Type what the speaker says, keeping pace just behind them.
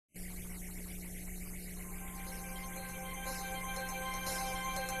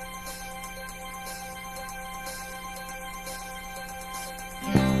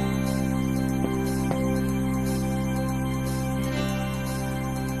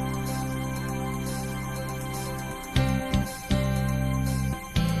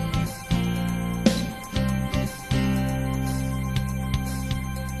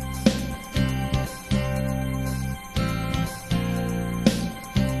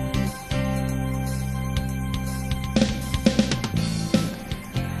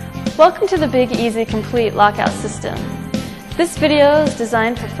Welcome to the Big Easy Complete Lockout system. This video is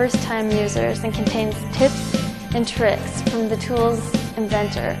designed for first-time users and contains tips and tricks from the tool's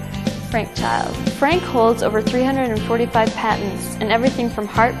inventor, Frank Child. Frank holds over 345 patents in everything from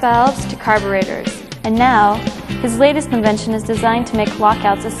heart valves to carburetors. And now, his latest invention is designed to make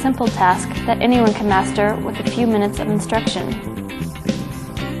lockouts a simple task that anyone can master with a few minutes of instruction.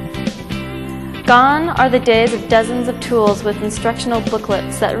 Gone are the days of dozens of tools with instructional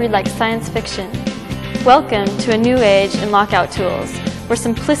booklets that read like science fiction. Welcome to a new age in lockout tools, where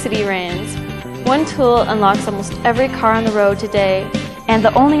simplicity reigns. One tool unlocks almost every car on the road today, and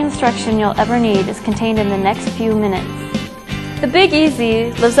the only instruction you'll ever need is contained in the next few minutes. The Big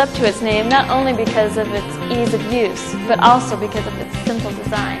Easy lives up to its name not only because of its ease of use, but also because of its simple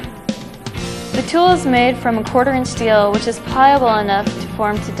design. The tool is made from a 1/4-inch steel, which is pliable enough to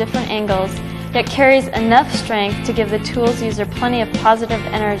form to different angles, yet carries enough strength to give the tool's user plenty of positive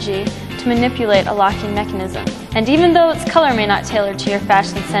energy to manipulate a locking mechanism. And even though its color may not tailor to your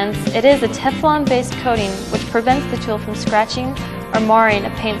fashion sense, it is a Teflon-based coating which prevents the tool from scratching or marring a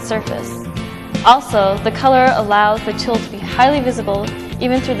paint surface. Also, the color allows the tool to be highly visible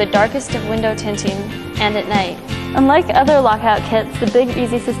even through the darkest of window tinting and at night. Unlike other lockout kits, the Big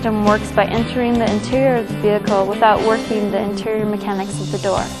Easy system works by entering the interior of the vehicle without working the interior mechanics of the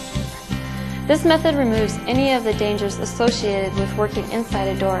door. This method removes any of the dangers associated with working inside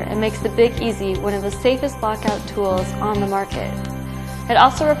a door and makes the Big Easy one of the safest lockout tools on the market. It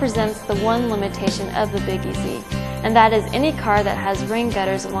also represents the one limitation of the Big Easy, and that is any car that has rain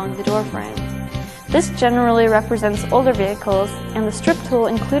gutters along the door frame. This generally represents older vehicles, and the strip tool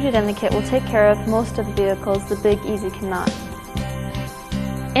included in the kit will take care of most of the vehicles the Big Easy cannot.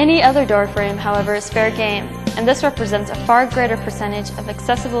 Any other door frame, however, is fair game, and this represents a far greater percentage of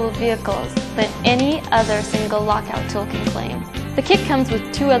accessible vehicles than any other single lockout tool can claim. The kit comes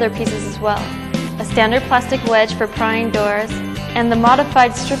with 2 other pieces as well: a standard plastic wedge for prying doors, and the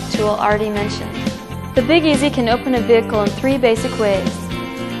modified strip tool already mentioned. The Big Easy can open a vehicle in 3 basic ways: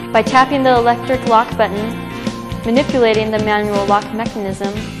 by tapping the electric lock button, manipulating the manual lock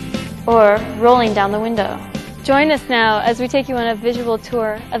mechanism, or rolling down the window. Join us now as we take you on a visual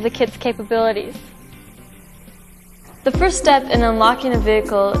tour of the kit's capabilities. The first step in unlocking a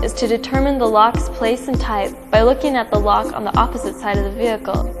vehicle is to determine the lock's place and type by looking at the lock on the opposite side of the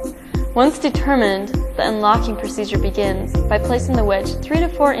vehicle. Once determined, the unlocking procedure begins by placing the wedge 3 to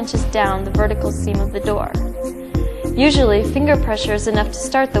 4 inches down the vertical seam of the door. Usually, finger pressure is enough to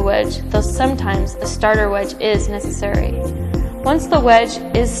start the wedge, though sometimes a starter wedge is necessary. Once the wedge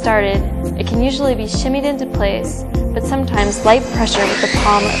is started, it can usually be shimmied into place, but sometimes light pressure with the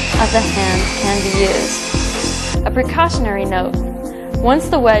palm of the hand can be used. A precautionary note: once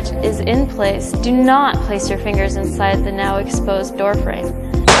the wedge is in place, do not place your fingers inside the now exposed door frame.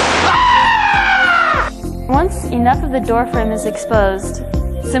 Once enough of the door frame is exposed,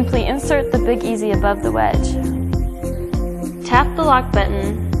 simply insert the Big Easy above the wedge. Tap the lock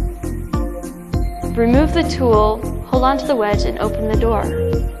button, remove the tool, hold onto the wedge and open the door.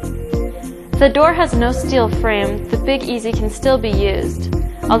 If the door has no steel frame, the Big Easy can still be used,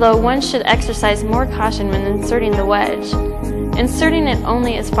 although one should exercise more caution when inserting the wedge, inserting it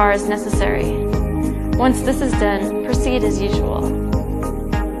only as far as necessary. Once this is done, proceed as usual.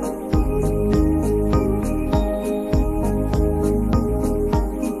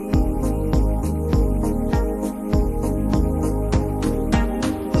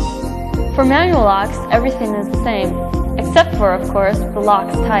 For manual locks, everything is the same, except for, of course, the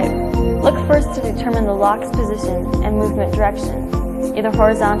lock's type. Look first to determine the lock's position and movement direction, either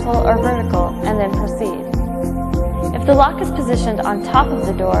horizontal or vertical, and then proceed. If the lock is positioned on top of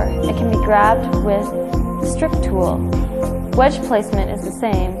the door, it can be grabbed with the strip tool. Wedge placement is the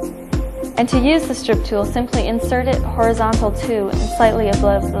same, and to use the strip tool, simply insert it horizontal to and slightly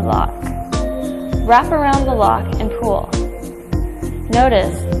above the lock. Wrap around the lock and pull.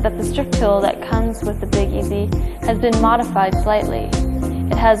 Notice that the strip tool that comes with the Big Easy has been modified slightly.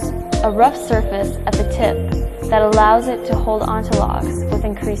 It has a rough surface at the tip that allows it to hold onto locks with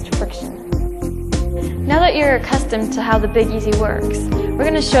increased friction. Now that you're accustomed to how the Big Easy works, we're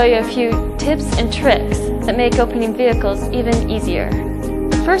going to show you a few tips and tricks that make opening vehicles even easier.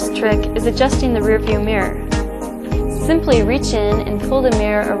 The first trick is adjusting the rearview mirror. Simply reach in and pull the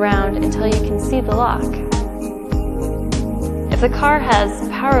mirror around until you can see the lock. If the car has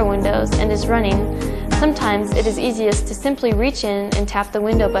power windows and is running, sometimes it is easiest to simply reach in and tap the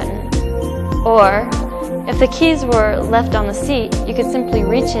window button. Or, if the keys were left on the seat, you could simply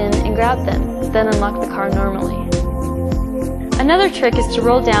reach in and grab them, then unlock the car normally. Another trick is to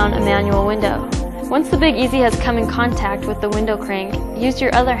roll down a manual window. Once the Big Easy has come in contact with the window crank, use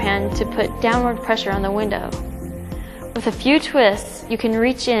your other hand to put downward pressure on the window. With a few twists, you can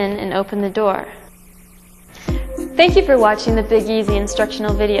reach in and open the door. Thank you for watching the Big Easy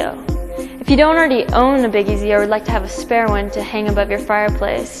instructional video. If you don't already own a Big Easy or would like to have a spare one to hang above your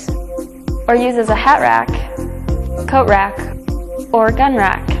fireplace, or use as a hat rack, coat rack, or gun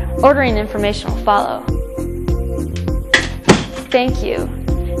rack, ordering information will follow. Thank you,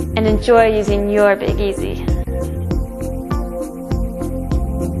 and enjoy using your Big Easy.